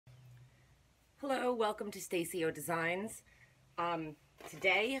Hello, welcome to Stacy O Designs.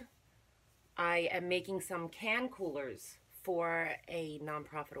 Today I am making some can coolers for a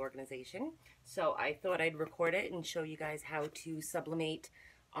nonprofit organization. So I thought I'd record it and show you guys how to sublimate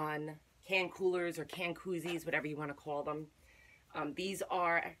on can coolers or can koozies, whatever you want to call them. These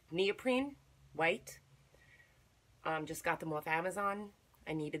are neoprene, white. Just got them off Amazon.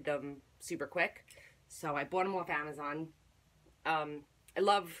 I needed them super quick, so I bought them off Amazon. I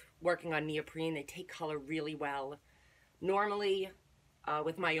love working on neoprene. They take color really well. Normally,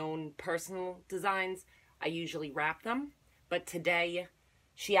 with my own personal designs, I usually wrap them. But today,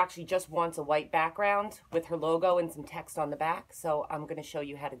 she actually just wants a white background with her logo and some text on the back. So I'm going to show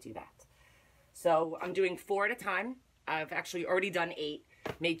you how to do that. So I'm doing 4 at a time. I've actually already done 8,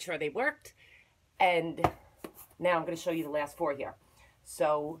 made sure they worked. And now I'm going to show you the last 4 here.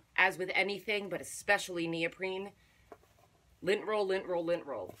 So as with anything, but especially neoprene, lint roll, lint roll, lint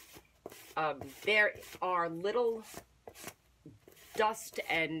roll. There are little dust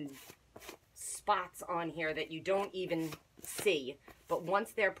and spots on here that you don't even see. But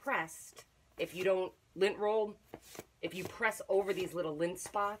once they're pressed, if you don't lint roll, if you press over these little lint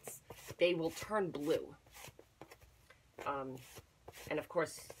spots, they will turn blue. And of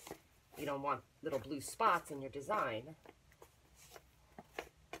course, you don't want little blue spots in your design.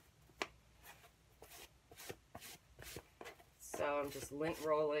 So I'm just lint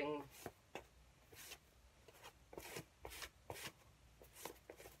rolling.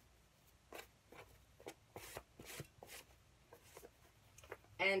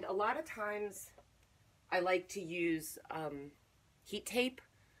 And a lot of times I like to use heat tape,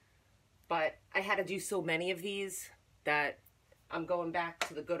 but I had to do so many of these that I'm going back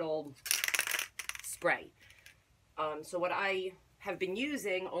to the good old spray. So what I have been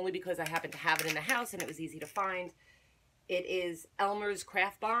using, only because I happen to have it in the house and it was easy to find, it is Elmer's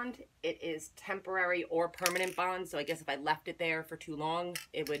Craft Bond. It is temporary or permanent bond, so I guess if I left it there for too long,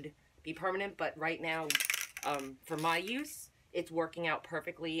 it would be permanent. But right now, for my use, it's working out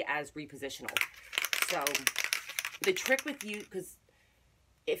perfectly as repositional. So the trick with you, because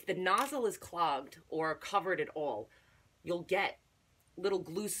if the nozzle is clogged or covered at all, you'll get little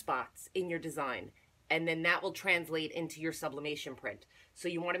glue spots in your design, and then that will translate into your sublimation print. So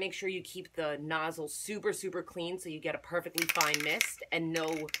you want to make sure you keep the nozzle super, super clean so you get a perfectly fine mist and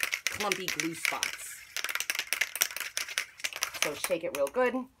no clumpy glue spots. So shake it real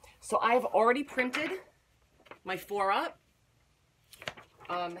good. So I've already printed my 4 up.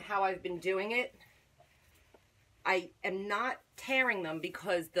 How I've been doing it, I am not tearing them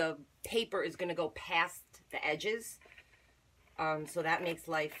because the paper is going to go past the edges. So that makes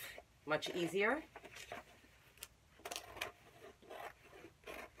life much easier.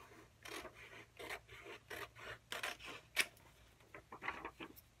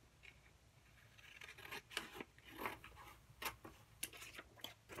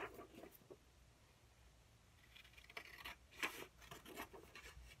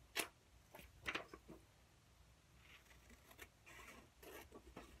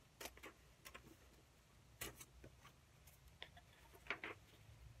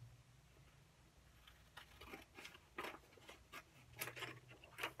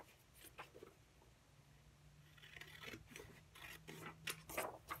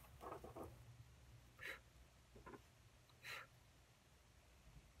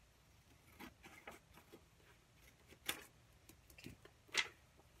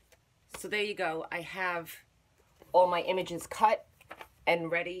 So there you go. I have all my images cut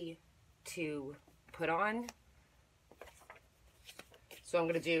and ready to put on. So I'm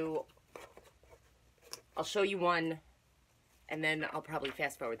going to I'll show you one, and then I'll probably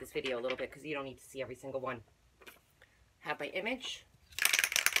fast forward this video a little bit because you don't need to see every single one. Have my image.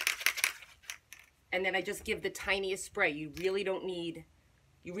 And then I just give the tiniest spray. You really don't need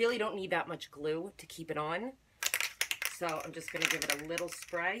that much glue to keep it on. So I'm just going to give it a little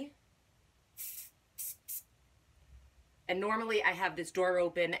spray. And normally I have this door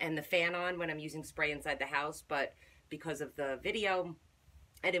open and the fan on when I'm using spray inside the house, but because of the video,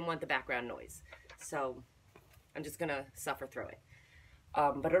 I didn't want the background noise. So I'm just gonna suffer through it.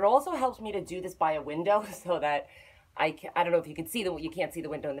 But it also helps me to do this by a window so that I don't know if you can see you can't see the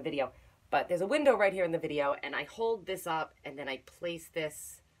window in the video, but there's a window right here in the video, and I hold this up and then I place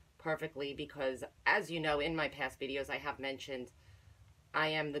this perfectly because, as you know, in my past videos I have mentioned I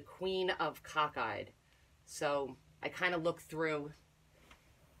am the queen of cockeyed. So I kind of look through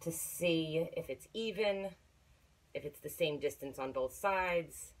to see if it's even, if it's the same distance on both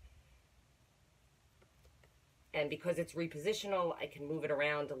sides. And because it's repositional, I can move it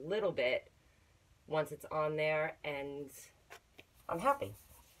around a little bit once it's on there, and I'm happy.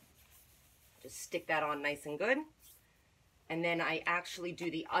 Just stick that on nice and good. And then I actually do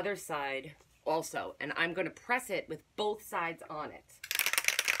the other side also, and I'm going to press it with both sides on it.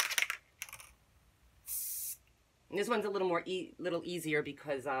 And this one's a little more little easier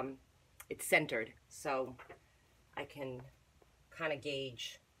because it's centered, so I can kind of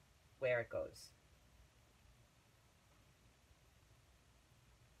gauge where it goes.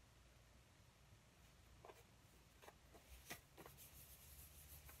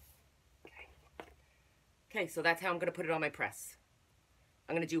 Okay, so that's how I'm going to put it on my press.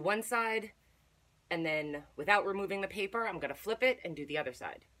 I'm going to do one side, and then without removing the paper, I'm going to flip it and do the other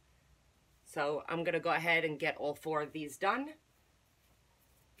side. So I'm going to go ahead and get all 4 of these done.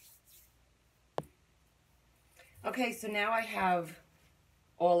 Okay, so now I have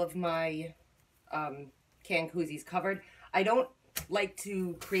all of my can koozies covered. I don't like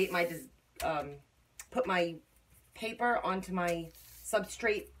to create my, put my paper onto my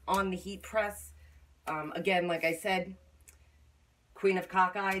substrate on the heat press. Again, like I said, queen of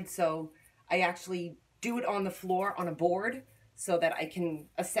cockeyed, so I actually do it on the floor on a board so that I can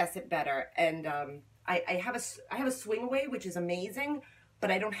assess it better. And I have a swing away, which is amazing, but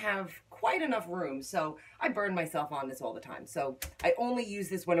I don't have quite enough room, so I burn myself on this all the time. So I only use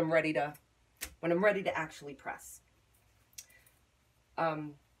this when I'm ready to actually press.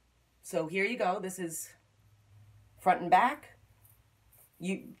 So here you go. This is front and back.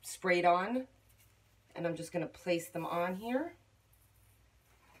 You sprayed on. And I'm just going to place them on here.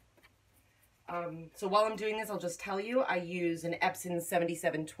 So while I'm doing this, I'll just tell you, I use an Epson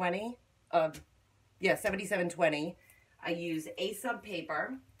 7720. 7720. I use A-sub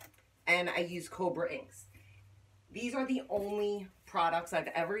paper, and I use Cobra Inks. These are the only products I've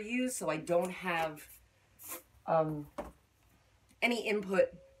ever used, so I don't have any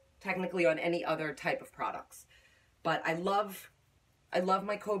input technically on any other type of products. But I love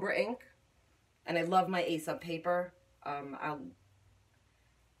my Cobra Ink. And I love my A-sub paper. I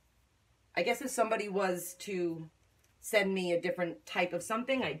guess if somebody was to send me a different type of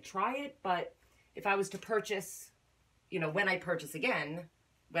something, I'd try it. But if I was to purchase, you know, when I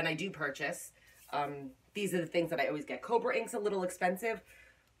do purchase, these are the things that I always get. Cobra Ink's a little expensive,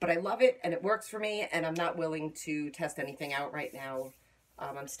 but I love it and it works for me. And I'm not willing to test anything out right now.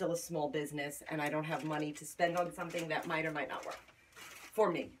 I'm still a small business and I don't have money to spend on something that might or might not work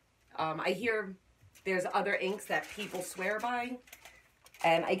for me. I hear there's other inks that people swear by,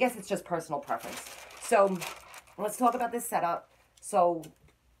 and I guess it's just personal preference. So let's talk about this setup. So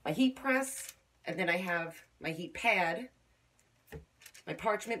my heat press, and then I have my heat pad, my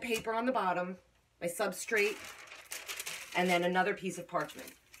parchment paper on the bottom, my substrate, and then another piece of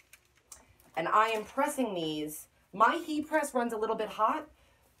parchment. And I am pressing these. My heat press runs a little bit hot.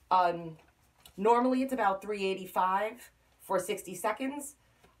 Normally it's about 385 for 60 seconds.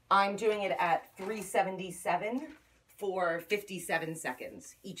 I'm doing it at 377 for 57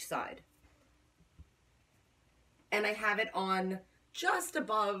 seconds each side. And I have it on just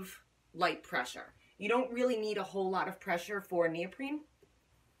above light pressure. You don't really need a whole lot of pressure for neoprene.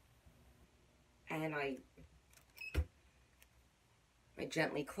 And I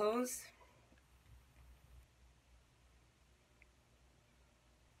gently close.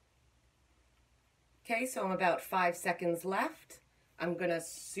 Okay, so I'm about 5 seconds left. I'm gonna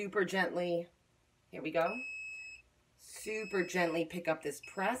super gently, here we go, super gently pick up this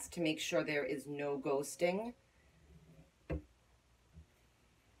press to make sure there is no ghosting.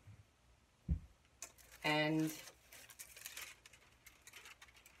 And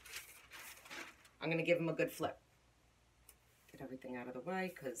I'm gonna give them a good flip. Get everything out of the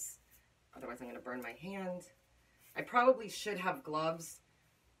way because otherwise I'm gonna burn my hand. I probably should have gloves.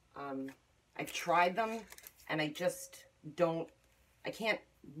 I've tried them and I just don't, I can't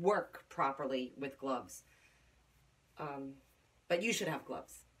work properly with gloves. But you should have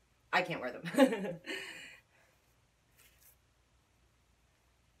gloves. I can't wear them.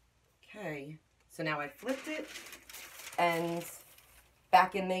 Okay, so now I flipped it and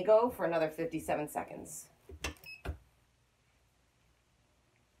back in they go for another 57 seconds.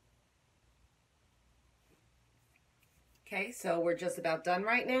 Okay, so we're just about done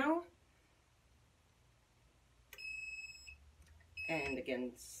right now. And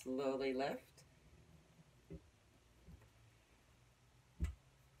again, slowly lift.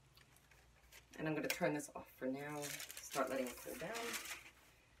 And I'm going to turn this off for now, start letting it cool down.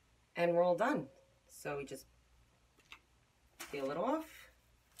 And we're all done. So we just peel it off,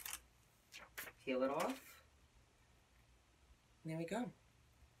 peel it off. And there we go.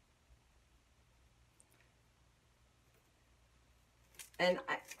 And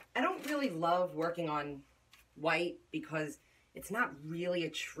I don't really love working on white because it's not really a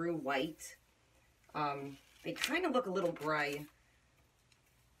true white. They kind of look a little gray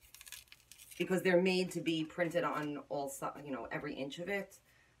because they're made to be printed on all sides, you know, every inch of it.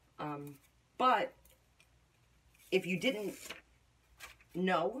 But if you didn't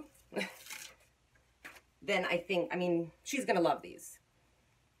know, then I mean, she's gonna love these.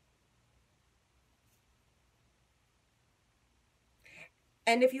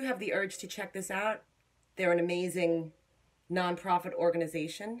 And if you have the urge to check this out, they're an amazing nonprofit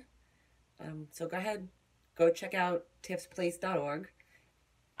organization. So go ahead, go check out tiffsplace.org.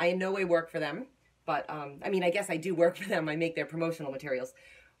 I in no way work for them, but I mean, I guess I do work for them. I make their promotional materials.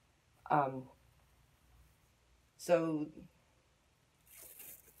 So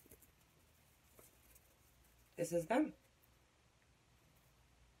this is them.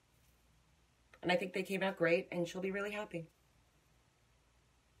 And I think they came out great, and she'll be really happy.